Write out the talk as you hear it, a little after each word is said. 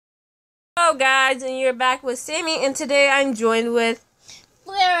Hello guys, and you're back with Sammy, and today I'm joined with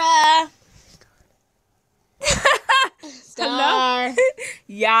Flora. Hello.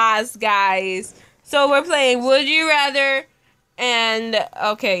 Yes, guys. So we're playing Would You Rather, and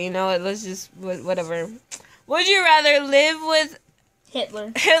okay, you know what? Let's just whatever. Would you rather live with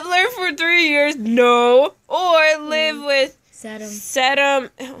Hitler for 3 years? No, or live with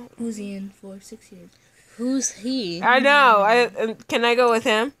Saddam Hussein for 6 years. Who's he? I know. Can I go with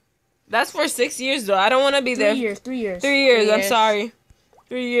him? That's for 6 years though. I don't want to be there. 3 years. 3 years. I'm sorry.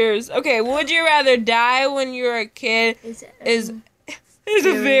 3 years. Okay. Would you rather die when you're a kid? Is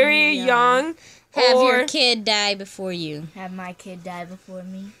very young. Have or your kid die before you. Have my kid die before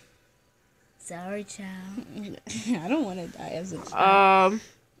me. Sorry, child. I don't want to die as a child.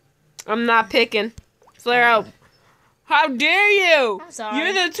 I'm not picking. Flare out. How dare you? I'm sorry.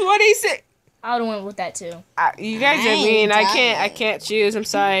 You're the 26. I would have went with that too. You guys are mean. I can't choose. I'm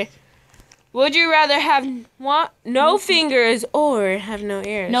sorry. Would you rather have no fingers or have no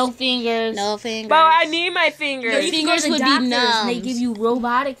ears? No fingers. No fingers. But I need my fingers. Your fingers would be numb. They give you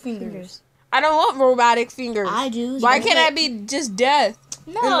robotic fingers. I don't want robotic fingers. I do. Why can't I be just death?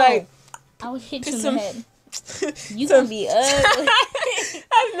 No. Like, I would hit you in the head. You can gonna be ugly.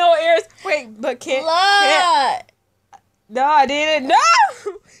 I have no ears. Wait, but can't. No, I didn't. No.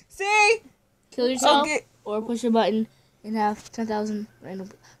 See. Kill yourself or push a button and have 10,000 random.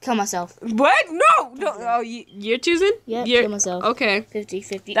 Kill myself. What? No. Oh, you're choosing? Yeah. Kill myself. Okay.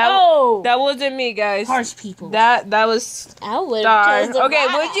 50-50. That wasn't me, guys. Harsh people. That was. I would. Okay.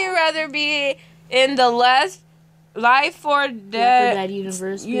 Would you rather be in the Life or Dead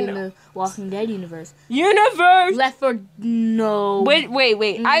universe? Be in the Walking Dead universe. Left for no. Wait.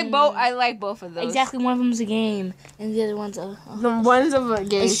 I like both of those. Exactly. One of them's a game, and the other one's the one's of a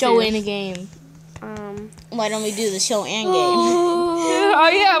game. A show and a game. Why don't we do the show and game? Oh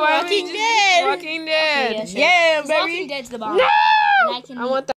yeah, Walking Dead. Walking Dead. Okay, yeah, baby. Walking Dead's the bomb. No. I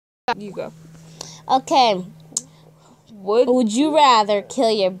want that. You go. Okay. Would you rather kill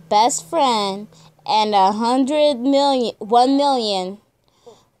your best friend and 1 million,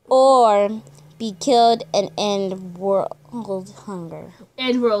 or be killed and end world hunger?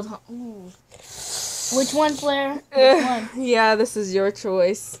 End world hunger. Which one, Flair? Which one? Yeah, this is your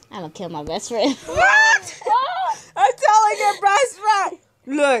choice. I'm gonna kill my best friend. What? I'm telling your best friend.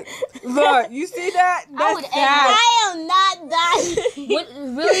 Look, you see that? That's sad. I am not dying. What,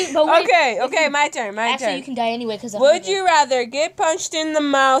 really? But wait, okay, my turn. Actually, you can die anyway because. Would you rather get punched in the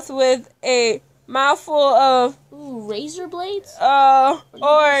mouth with a mouthful of razor blades? Or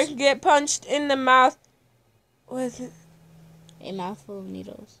get punched in the mouth with a mouthful of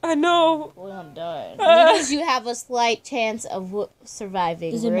needles? I know. Well, I'm dying. Needles, you have a slight chance of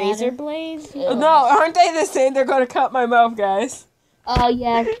surviving. Does it razor matter? blades? No, aren't they the same? They're gonna cut my mouth, guys. Oh,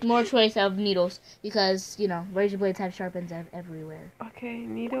 yeah, more choice of needles because, razor blades have sharp ends everywhere. Okay,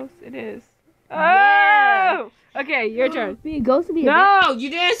 needles it is. Oh! Okay, your turn. Be a ghost or be a No, you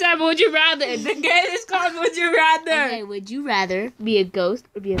didn't say would you rather. The game is called Would You Rather. Okay, would you rather be a ghost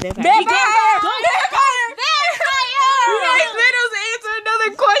or be a vampire? Vampire! Vampire! You guys riddles answer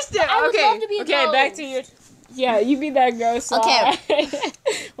another question. I would love to be a ghost. Back to your... Yeah, you be that ghost. Okay.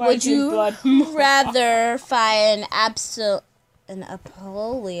 Would you rather fight an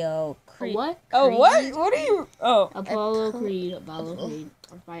Apollo Creed? What? Oh, what? What are you... Oh. Apollo Creed, or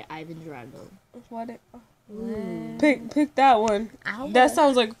fight Ivan Drago. What? Pick that one. That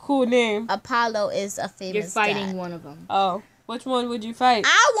sounds like a cool name. Apollo is a famous You're fighting guy. one of them. Oh. Which one would you fight?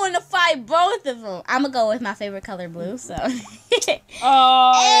 I want to fight both of them. I'm going to go with my favorite color, blue, so.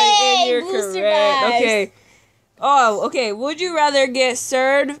 Oh, hey, you're blue correct. survives. Okay. Oh, okay. Would you rather get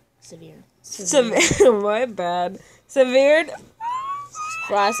Severe. My bad. Severe.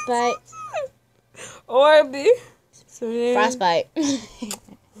 Frostbite. Or be severe. Frostbite.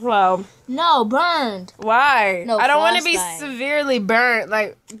 Wow. No, burned. Why? No, I don't want to be frostbite. severely burnt.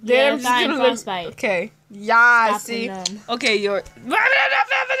 Like, Yeah, I'm just fine, gonna frostbite. Okay. Yeah, Stop see. them. Okay,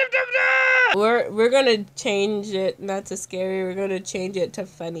 We're gonna change it not to scary. We're gonna change it to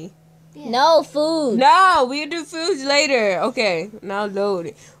funny. Yeah. No food. No, we do foods later. Okay, now load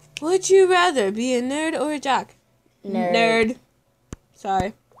it. Would you rather be a nerd or a jock? Nerd.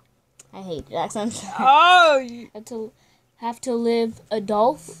 Sorry. I hate Jacksons. Oh. You... Have to live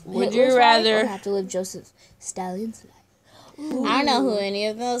Adolf. Would Hitler's you rather life, or have to live Joseph Stalin's life? Ooh. I don't know who any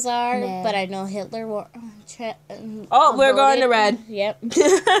of those are, but I know Hitler. We're going to red. Yep.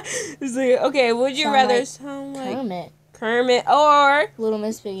 Okay, would you rather sound like Kermit or Little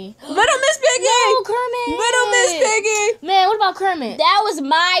Miss Piggy? Little Miss Piggy! No, Kermit! Little Miss Piggy! Man, what about Kermit? That was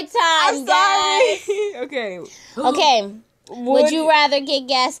my time, I'm sorry. Okay. Okay. Would you rather get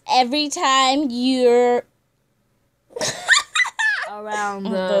gas every time you're Around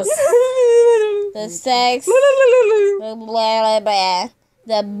the sex, blah, blah, blah,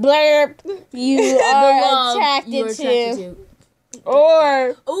 the blurb you are attracted to,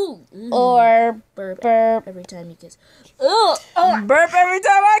 or burp every time you kiss. burp every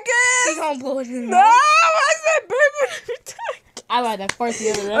time I kiss? Don't blow it in. No, I said burp every time. I like that first the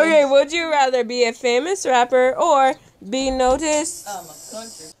other day. Okay, would you rather be a famous rapper or be noticed? My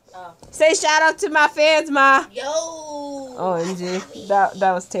country. Say shout out to my fans, ma. Yo. OMG.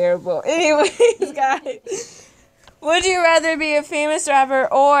 That was terrible. Anyways, guys. Would you rather be a famous rapper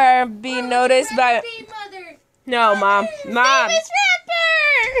or be noticed by... No, Mom. Mom.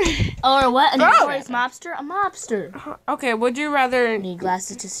 Or what? A Bro. notorious mobster? A mobster. Okay, would you rather... Need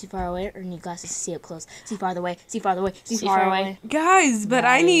glasses to see far away or need glasses to see up close? See farther away. See farther away. See far away. Guys, but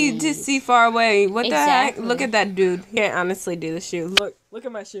I need to see far away. What the heck? Exactly. Look at that dude. He can't honestly do the shoe. Look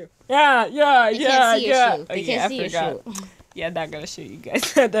at my shoe. Yeah. they can't see your shoe. Oh, They yeah, can't I see your forgot. shoe. Yeah, I'm not gonna show you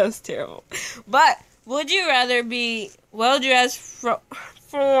guys. That was terrible. But would you rather be well dressed from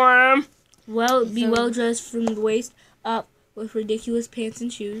Be well dressed from the waist up with ridiculous pants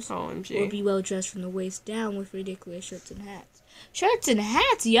and shoes. Or OMG? be well dressed from the waist down with ridiculous shirts and hats. Shirts and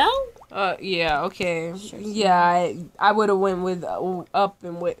hats, yo. Yeah, okay. Yeah, I would have went with up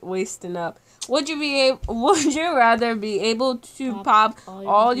and waist and up. Would you rather be able to pop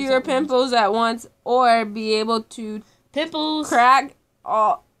all your pimples at once or be able to Pimples. crack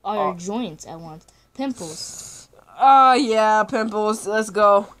all Your joints at once. Pimples. Oh yeah, pimples. Let's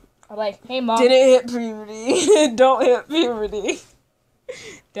go. I'm like, hey mom. Didn't hit puberty. Don't hit puberty.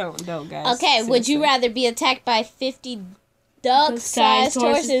 Don't guys. Okay, would you Seriously. rather be attacked by 50 duck-sized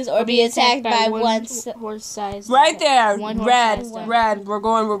horses or be attacked by one horse-sized? Right there, One red, horse-sized duck. red. We're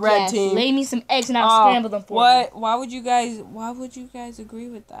going with red Yes, team. Lay me some eggs and I'll scramble them for you. What? Why would you guys agree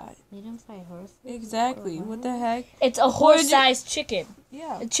with that? They don't fight horses. Exactly. What the heck? It's a horse-sized chicken.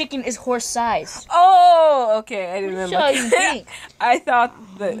 Yeah. A chicken is horse-sized. Oh, okay. I didn't Sure know. you think. I thought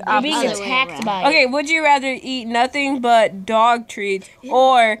the You're being opposite. attacked by it. Okay, would you rather eat nothing but dog treats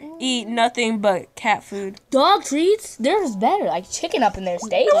or eat nothing but cat food? Dog treats? Theirs better. Like chicken up in there,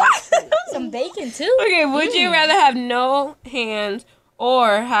 steak. Some bacon too. Okay, would you rather have no hands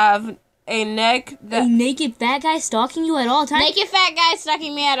or have a neck A that... naked fat guy stalking you at all times? Naked fat guy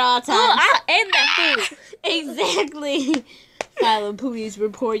stalking me at all times. I'll end that food. Exactly. Tyler, police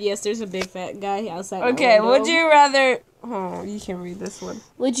report. Yes, there's a big fat guy outside. Okay, my would window. you rather... Oh, you can read this one.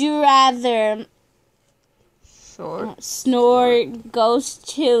 Would you rather Sure. snort ghost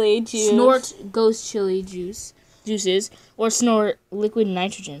chili juice? snort ghost chili juices or snort liquid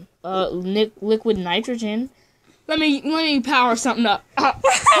nitrogen? Liquid nitrogen. Let me power something up.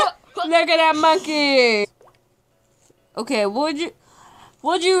 Look at that monkey. Okay, would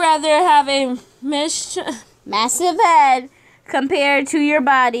you rather have a massive head compared to your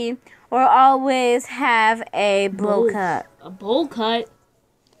body, or always have a bowl Both. cut? A bowl cut.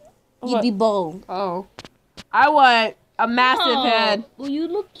 You'd be bold. Oh, I want a massive head. Well, you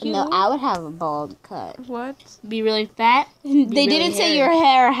look cute. No, I would have a bald cut. What? Be really fat. They really didn't say hairy. your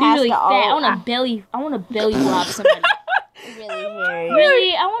hair Be has really to fat. all I want a belly flop somebody. really hairy.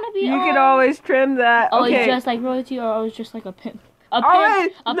 Really, I want to be. You can always trim that. Always Okay. dressed like royalty, or always just like a pimp. A pimp.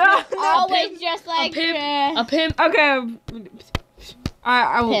 Always. A No. pimp. Always just like A pimp. Okay.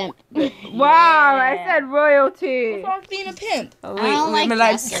 I pimp. Wow, Yeah. I said royalty. What's wrong with being a pimp? Oh, I don't like but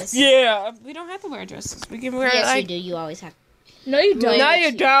dresses. Yeah, we don't have to wear dresses. We can wear Yes, like. you do. You always have. No, you don't. No, you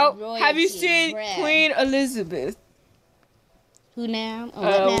Royalty, don't. Have you royalty, seen bread. Queen Elizabeth? Who now? Oh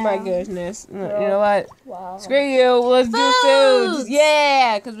what my now? goodness. No, you know what? Wow. Screw you. Let's do Foods. foods.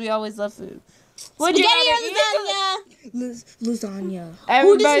 Yeah, because we always love food. Would you Spaghetti rather or eat- lasagna? Lasagna. Who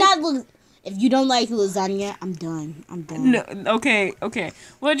Everybody. does not? If you don't like lasagna, I'm done. I'm done. No, okay.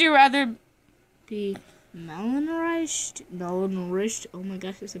 Would you rather Be malnourished. Oh my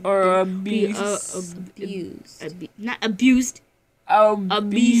gosh, it's a or be abuse? Abused. not abused. Obese.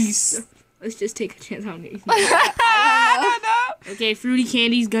 Abuse. Let's just take a chance on it. I don't know. Okay, fruity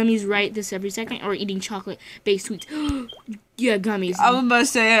candies, gummies, right this every second, or eating chocolate-based sweets. Yeah, gummies. I was about to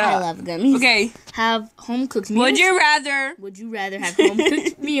say. I love gummies. Okay. Have home-cooked meals. Would you rather? Would you rather have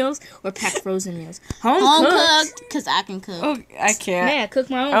home-cooked meals or pack frozen meals? Home Home-cooked. cooked, cause I can cook. Oh, I can't. Man, I cook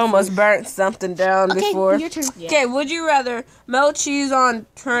my own. I almost burnt something down Okay, before. your turn. Yeah. Okay, would you rather melt cheese on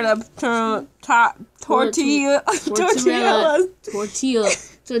tortilla? Tortilla. Tortillas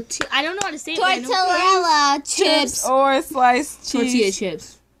Tortilla. I don't know how to say it. but I know- Tortilla chips. or sliced cheese? Tortilla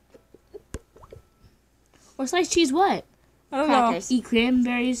chips. Or sliced cheese what? I don't know. Crackers. Eat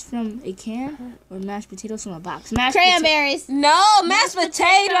cranberries from a can or mashed potatoes from a box. Mashed Cranberries. No, mashed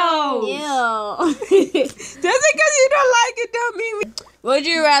potatoes. Ew. Just because you don't like it don't mean. Would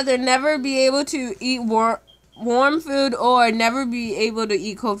you rather never be able to eat warm food or never be able to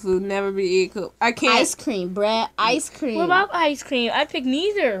eat cold food? Never be eat cold. I can't. Ice cream, bread. Ice cream. What about ice cream? I pick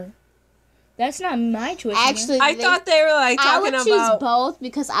neither. That's not my choice. Actually, I thought they were like I would talking choose about. both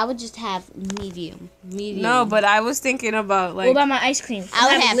because I would just have medium. No, but I was thinking about what like. about my ice cream?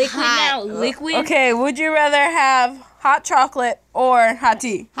 I would have liquid hot. now. Liquid. Okay, would you rather have hot chocolate or hot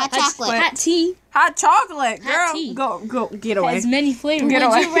tea? hot chocolate. Hot tea Hot chocolate, girl. Hot tea. Go, get away. has many flavors. Get Would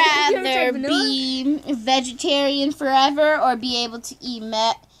away. you You ever rather tried vanilla? be vegetarian forever or be able to eat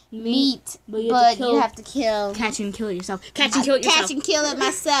meat, but but you you have have to kill? Catch and kill yourself. Catch and kill yourself. Catch and kill it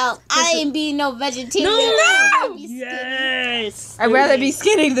myself. I ain't being no vegetarian. No! I'd rather be skinny. Yes. I'd rather be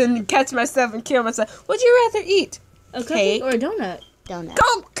skinny than catch myself and kill myself. Would you rather eat A cookie cake? or a donut. Donut.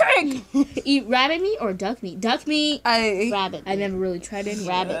 Go cake? Eat rabbit meat or duck meat. Duck meat. Rabbit. I never really tried any.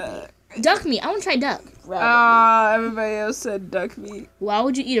 Rabbit. Duck meat. I want to try duck. Everybody else said duck meat. Why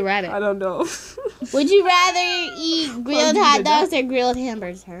would you eat a rabbit? I don't know. Would you rather eat grilled you hot did that. dogs or grilled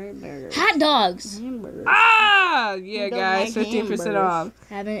hamburgers? Hot dogs. Hamburgers. Yeah, don't guys, like 15% hamburgers. off.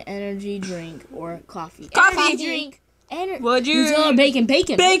 Have an energy drink or coffee. Coffee. Energy drink. Would you? Nutella, bacon.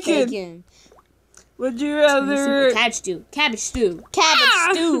 Bacon. Bacon. Would you rather? Cabbage stew. Cabbage stew.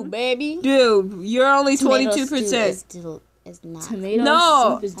 Cabbage stew, baby. Dude, you're only Tomato 22%. stew is not. Tomato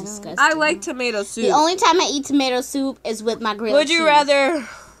No. soup is disgusting. I like tomato soup. The only time I eat tomato soup is with my grilled Would you cheese. rather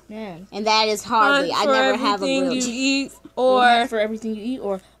Man. And that is hardly. hunt I for never have a everything grilled you cheese. eat, Or or for everything you eat,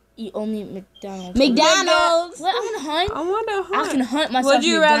 or eat only McDonald's. McDonald's. What? I'm gonna hunt. I want to I can hunt. hunt myself. Would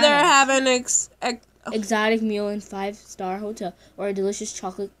you rather McDonald's. have an exotic meal in 5-star hotel or a delicious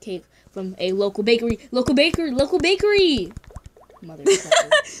chocolate cake from a local bakery? Local bakery. Mother.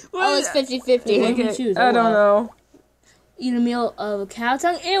 Oh, it's 50-50. What do you choose? I don't know. Eat a meal of cow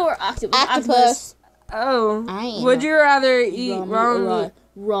tongue or octopus. Octopus. Oh, I ain't would know. you rather eat Raw raw meat,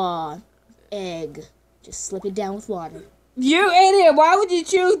 raw egg. Just slip it down with water. You idiot! Why would you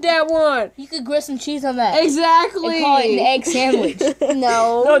choose that one? You could grill some cheese on that. Exactly. And call it an egg sandwich.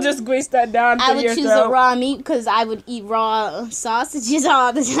 No. No, just grease that down. I would choose a raw meat because I would eat raw sausages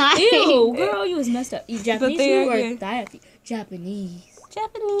all the time. Ew, girl, you was messed up. Eat Japanese they food are or good. diet? Japanese.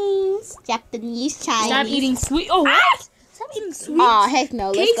 Japanese, Chinese. Stop eating sweet. Oh, what? Stop eating sweet. Oh, heck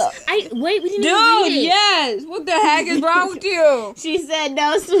no. Let's Cakes. go. Wait, we didn't even Dude, read it. yes. What the heck is wrong with you? She said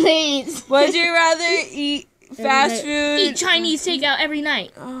no sweets. Would you rather eat fast food? Eat Chinese takeout every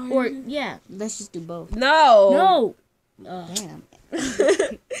night. Oh, Or, yeah. Let's just do both. no. No. Damn.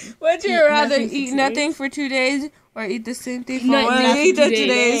 Would you Eat rather nothing for eat 2 nothing for 2 days or eat the same thing for No, one? nothing Eat for the 2 2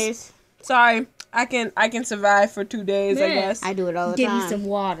 days. Sorry, I can survive for 2 days. I Man. guess. I do it all the Give me time. some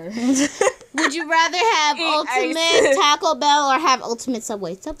water. Would you rather have Eat ultimate ice. Taco Bell or have ultimate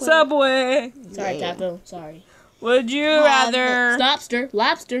Subway? Subway. Sorry, Yeah. Taco. Sorry. Would you rather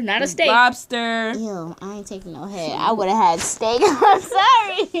Lobster, not a steak. lobster? Ew, I ain't taking no head. I would have had steak. I'm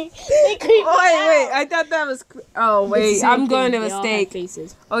sorry. They creep me Wait, out. I thought that was. Oh It's the wait, same I'm going thing. to They a all have steak.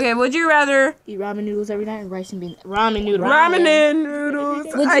 faces. Okay, would you rather Eat ramen noodles every night and rice and beans. Ramen noodles. ramen and noodles?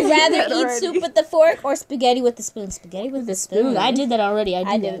 Would I you did rather that eat already. soup with the fork or spaghetti with the spoon? Spaghetti with the spoon. Dude, I did that already.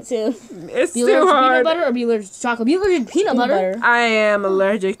 I did it too. It's Be too allergic to peanut hard. butter or be allergic to chocolate? Be allergic to peanut butter. I am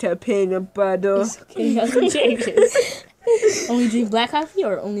allergic to peanut butter. Okay, nothing changes. Only drink black coffee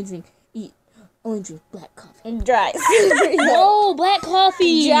or only drink black coffee? Dry. No, black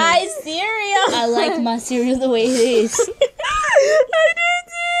coffee. Dry cereal. I like my cereal the way it is. I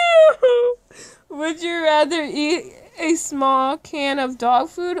do too. Would you rather eat a small can of dog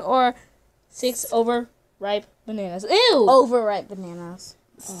food or 6 overripe bananas. Ew. Overripe bananas.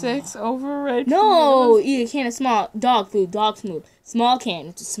 6 overripe? No, bananas? eat a can of small dog food. Small can.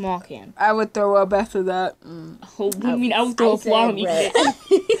 It's a small can. I would throw up after that. Oh, I mean, I would throw I up while I'm said eating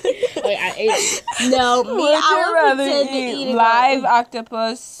it. Like, I ate it. No, me, Would I you would rather pretend to eat eat it. live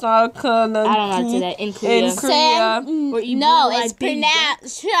octopus, succulent, I don't know how to say that in Korea. in Korea? Or eat No, blue-eyed it's baby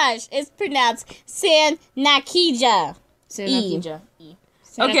pronounced. Shush. It's pronounced Sanakija. Senakija. E.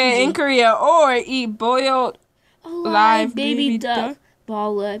 Okay, in Korea, or eat boiled. Live baby duck.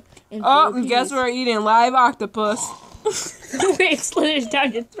 Ball up. And Oh, guess we're eating live octopus. It slithers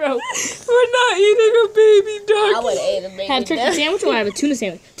down your throat. We're not eating a baby duck. I would have ate a baby. Have turkey duck. sandwich or have a tuna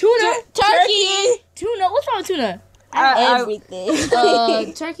sandwich? Tuna. Turkey. Tuna. What's wrong with tuna?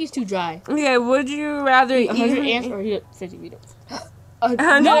 Everything. Turkey's too dry. Okay, would you rather eat 100 ants or eat 50 beetles?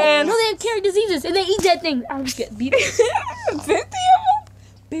 100 No, ants? they carry diseases and they eat that thing. I would get beetles. 50 of them?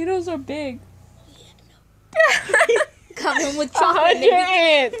 Beetles are big. cover them with chocolate. 100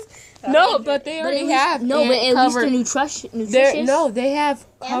 ants. No, but they already have. No, but at least they're nutritious. No, they have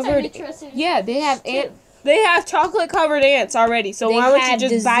covered. nutritious. Yeah, they have ant. They have chocolate covered ants already. So They why would you have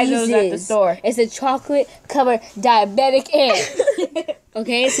just buy those at the diseases. store? It's a chocolate covered diabetic ant.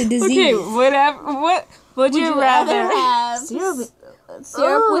 Okay, it's a disease. Okay, whatever. What would you rather? have Syrup.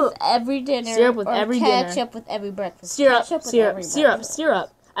 syrup Ooh. with every dinner? Syrup with or every dinner. ketchup with every breakfast? Syrup, Ketchup with syrup, every syrup, breakfast. syrup.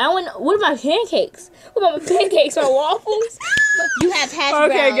 I want. What about pancakes? What about my pancakes? My waffles? You have hash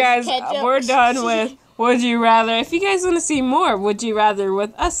browns. Okay, guys, ketchup. we're done with Would You Rather. If you guys want to see more Would You Rather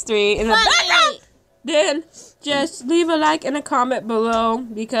with us three in the background, then just leave a like and a comment below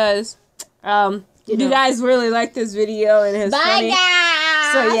because you guys really like this video and it's Bye, funny.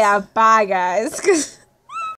 guys. So yeah, bye guys.